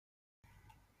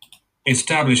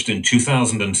Established in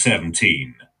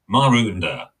 2017,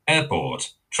 Maroondah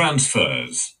Airport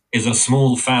Transfers is a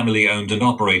small family-owned and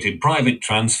operated private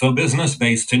transfer business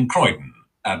based in Croydon,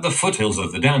 at the foothills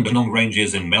of the Dandenong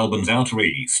Ranges in Melbourne's Outer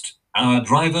East. Our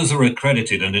drivers are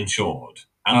accredited and insured.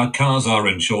 Our cars are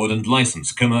insured and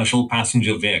licensed commercial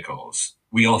passenger vehicles.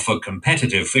 We offer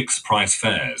competitive fixed-price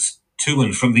fares to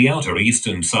and from the outer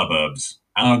eastern suburbs.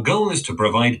 Our goal is to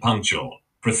provide punctual,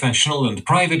 professional and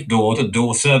private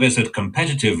door-to-door service at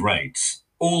competitive rates.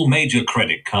 All major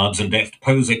credit cards and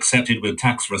EFTPOs accepted with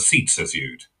tax receipts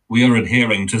issued. We are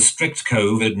adhering to strict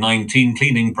COVID-19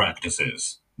 cleaning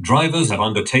practices. Drivers have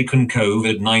undertaken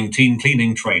COVID-19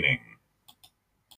 cleaning training.